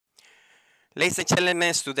Ladies and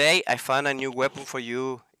gentlemen, today I found a new weapon for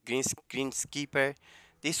you, Gridskipper.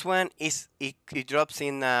 This one it drops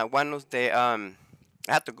in one of the I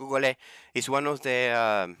have to Google it. It's one of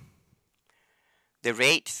the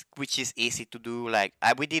raids which is easy to do. Like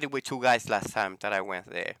we did it with two guys last time that I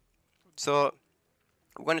went there. So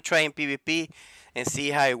we're gonna try in PvP and see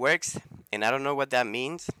how it works. And I don't know what that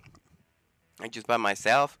means. I just by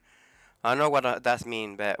myself. I don't know what that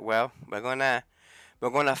means, but well, we're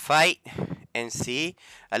gonna fight and see.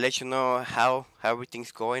 I'll let you know how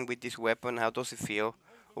everything's going with this weapon. How does it feel?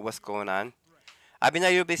 Or what's going on? I've been a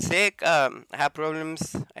little bit sick. I have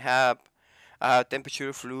problems. I have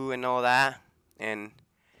temperature, flu, and all that, and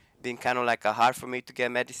been kind of like hard for me to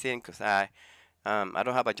get medicine because I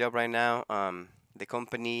don't have a job right now. The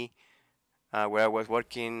company where I was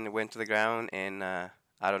working went to the ground, and I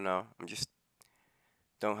don't know. I'm just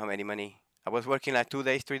don't have any money. I was working like 2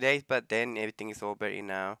 days, 3 days, but then everything is over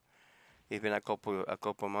now. It's been a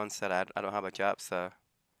couple months that I don't have a job, so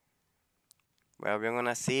well we're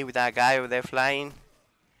gonna see with that guy over there flying.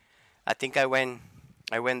 I think I went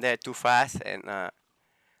there too fast and I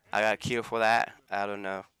got killed for that. I don't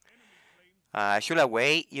know. I should have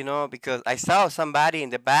wait, because I saw somebody in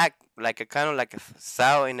the back, like a kind of like a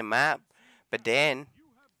saw in the map, but then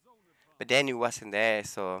it wasn't there.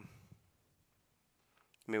 So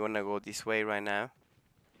we wanna go this way right now.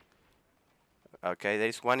 Okay,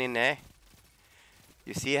 there's one in there.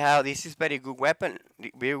 You see how this is very good weapon.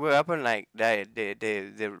 Very good weapon. Like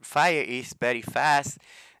the fire is very fast.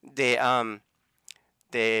 The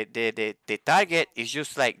the target is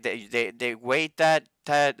just like the way that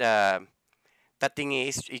thing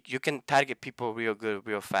is. You can target people real good,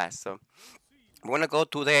 real fast. So I wanna go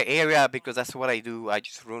to their area because that's what I do. I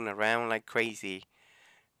just run around like crazy.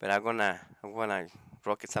 But I'm gonna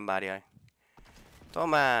rocket somebody.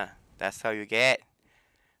 Toma. That's how you get.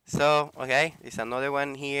 So okay, there's another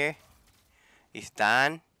one here. It's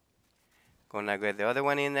done. Gonna get the other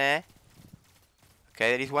one in there. Okay,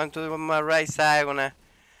 there is one to my right side. Gonna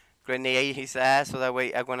grenade his ass so that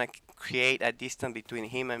way I'm gonna create a distance between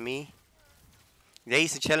him and me.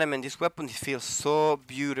 Ladies and gentlemen, this weapon feels so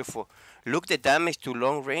beautiful. Look, the damage to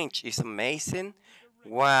long range is amazing.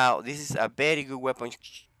 Wow, this is a very good weapon.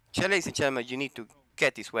 Ladies and gentlemen, you need to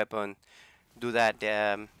get this weapon. Do that.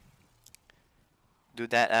 Do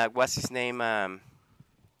that. What's his name? I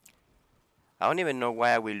don't even know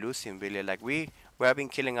why we're losing really. Like we have been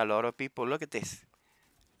killing a lot of people. Look at this.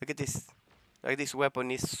 Look at this. Like this weapon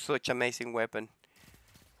is such amazing weapon.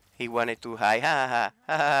 He wanted to hide. Ha ha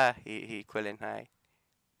ha ha. He couldn't hide.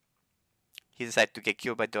 He decided to get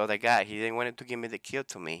killed by the other guy. He didn't want to give me the kill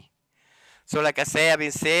to me. So like I say, I've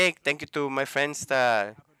been sick. Thank you to my friends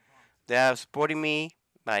that they are supporting me.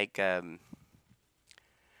 Like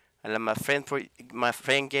I love my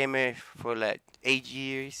friend gamer for like 8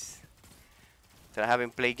 years. So I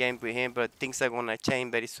haven't played games with him, but things are gonna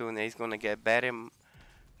change very soon. He's gonna get better.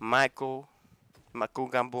 Michael,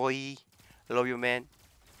 Makugan boy, love you, man.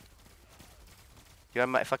 You're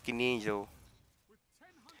my fucking angel.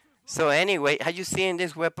 So anyway, have you seen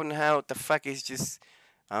this weapon? How the fuck is just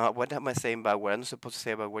what am I saying about what I'm not supposed to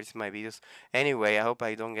say about words in my videos? Anyway, I hope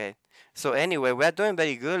I don't get. So anyway, we're doing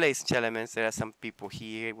very good, ladies and gentlemen. There are some people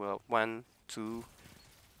here. Well, one, two.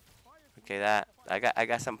 Okay, that I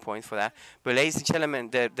got some points for that. But ladies and gentlemen,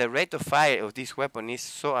 the rate of fire of this weapon is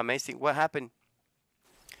so amazing. What happened?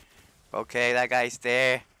 Okay, that guy's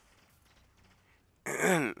there.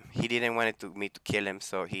 He didn't want me to kill him,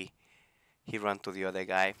 so he ran to the other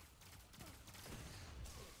guy.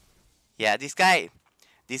 Yeah, this guy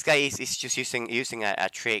is just using a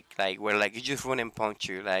trick like where like you just run and punch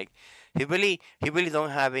you. Like he really don't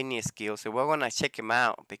have any skills. So we're gonna check him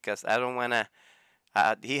out because I don't wanna.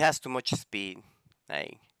 He has too much speed.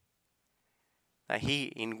 Like, he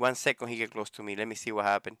in 1 second he get close to me. Let me see what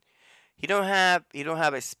happened. He don't have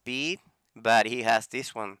a speed, but he has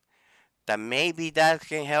this one. That maybe that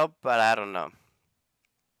can help, but I don't know.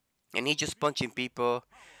 And he just punching people.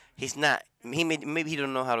 He's not. Maybe he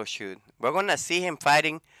don't know how to shoot. We're gonna see him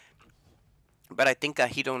fighting, but I think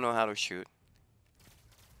he don't know how to shoot.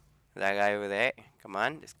 That guy over there. Come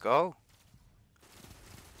on, let's go.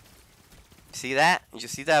 See that? You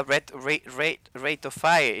see that rate of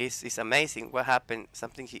fire is amazing. What happened?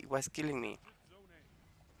 Something he was killing me.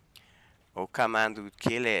 Oh come on, dude,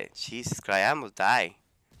 kill it. Jesus Christ, I almost die.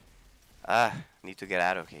 Need to get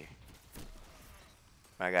out of here.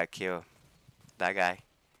 I got killed. That guy.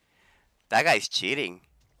 That guy's cheating.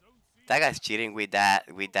 That guy's cheating with that.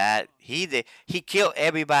 He killed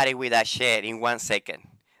everybody with that shit in 1 second.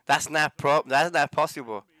 That's not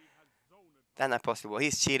possible. That's not possible.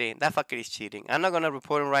 He's cheating. That fucker is cheating. I'm not gonna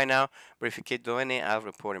report him right now, but if he keep doing it, I'll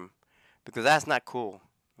report him because that's not cool.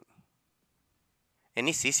 And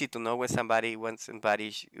it's easy to know when somebody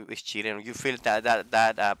is cheating. You feel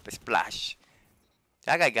that splash.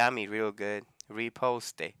 That guy got me real good.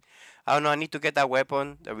 Reposted. I don't know. I need to get that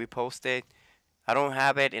weapon. The reposted. I don't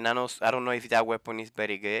have it, and I don't know if that weapon is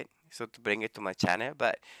very good. So to bring it to my channel,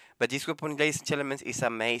 but this weapon, ladies and gentlemen, is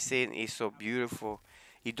amazing. It's so beautiful.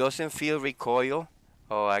 It doesn't feel recoil.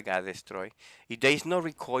 Oh, I got destroyed. There is no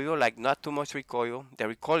recoil, like not too much recoil. The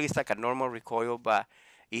recoil is like a normal recoil, but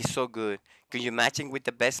it's so good. Can you matching with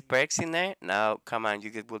the best perks in there? Now, come on,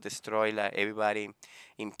 will destroy like everybody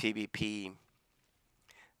in PvP.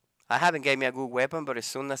 I haven't get me a good weapon, but as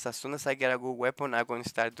soon as I get a good weapon, I'm going to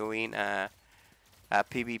start doing a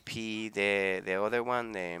PvP. The other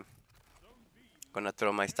one, gonna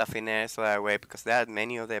throw my stuff in there so that way because there are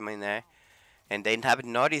many of them in there, and they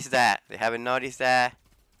haven't noticed that. They haven't noticed that,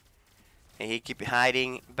 and he keep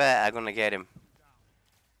hiding. But I'm gonna get him.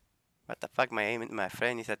 What the fuck? My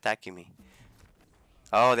friend is attacking me.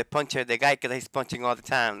 Oh, the puncher, the guy, cause he's punching all the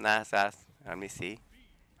time. That's. Let me see.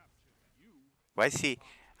 Why is he?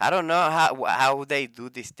 I don't know how they do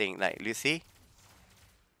this thing. Like, you see,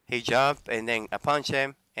 he jump and then I punch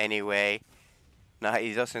him anyway. No,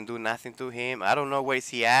 it doesn't do nothing to him. I don't know where is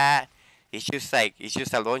he at. It's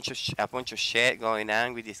just a bunch of shit going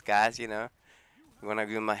on with these guys. I'm gonna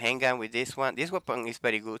give him a handgun with this one. This weapon is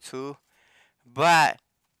very good too, but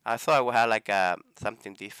I thought I would have like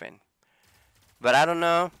something different. But I don't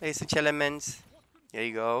know. There's such elements. There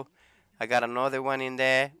you go. I got another one in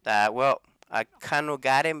there. Well, I kind of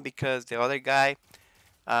got him because the other guy.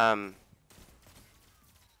 Um.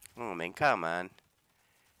 Oh man, come on.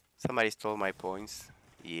 Somebody stole my points.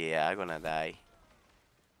 Yeah, I'm gonna die.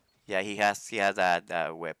 Yeah, he has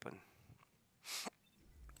that weapon.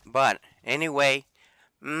 But anyway,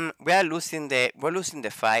 we're losing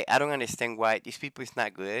the fight. I don't understand why these people is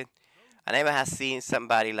not good. I never have seen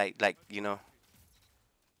somebody like I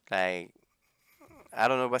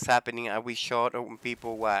don't know what's happening. Are we short on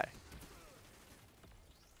people? What?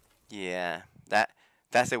 Yeah,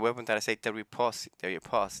 that's the weapon that I say to repost. The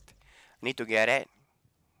repost. Need to get it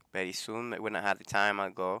very soon. When I have the time, I'll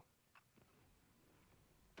go.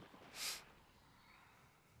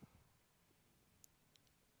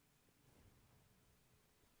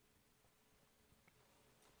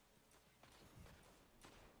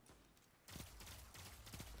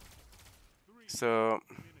 So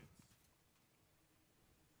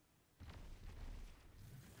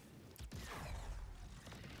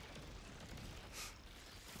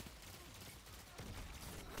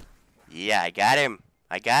yeah, I got him.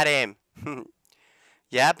 I got him.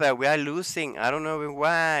 Yeah, but we are losing. I don't know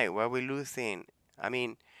why. Why we losing? I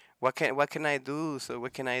mean, what can I do? So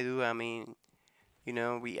what can I do? I mean,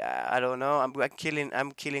 I don't know.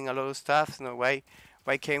 I'm killing a lot of stuff. No, why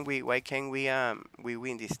can't we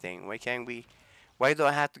win this thing? Why do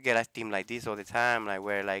I have to get a team like this all the time? Like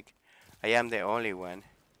where like I am the only one.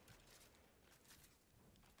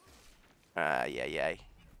 Yeah, yeah.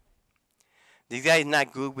 This guy is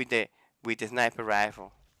not good with the sniper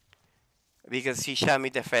rifle because he shot me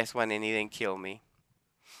the first one and he didn't kill me.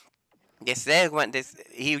 The second one,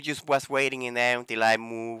 he just was waiting in there until I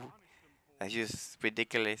move. That's just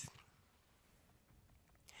ridiculous.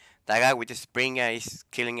 That guy with the Springer is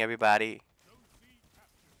killing everybody.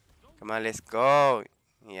 Come on, let's go.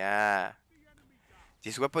 Yeah.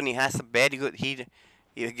 This weapon, he has a very good he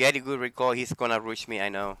very good recoil. He's gonna rush me, I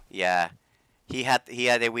know. Yeah. He had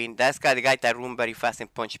the win. That's the guy that run very fast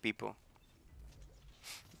and punch people.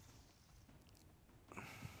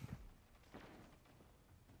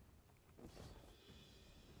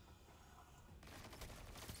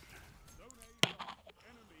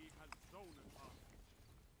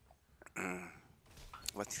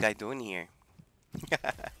 What's this guy doing here?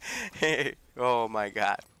 Oh my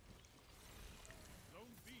god.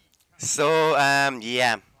 So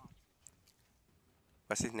yeah.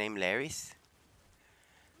 What's his name? Larry's?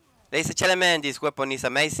 Ladies and gentlemen, this weapon is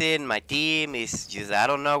amazing. My team is just, I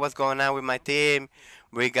don't know what's going on with my team.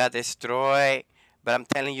 We got destroyed. But I'm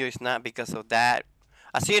telling you, it's not because of that.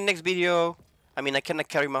 I'll see you next video. I mean, I cannot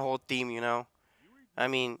carry my whole team. I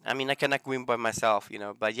mean, I cannot win by myself.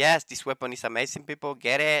 But yes, this weapon is amazing, people.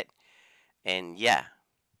 Get it. And yeah.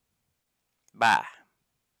 Bye.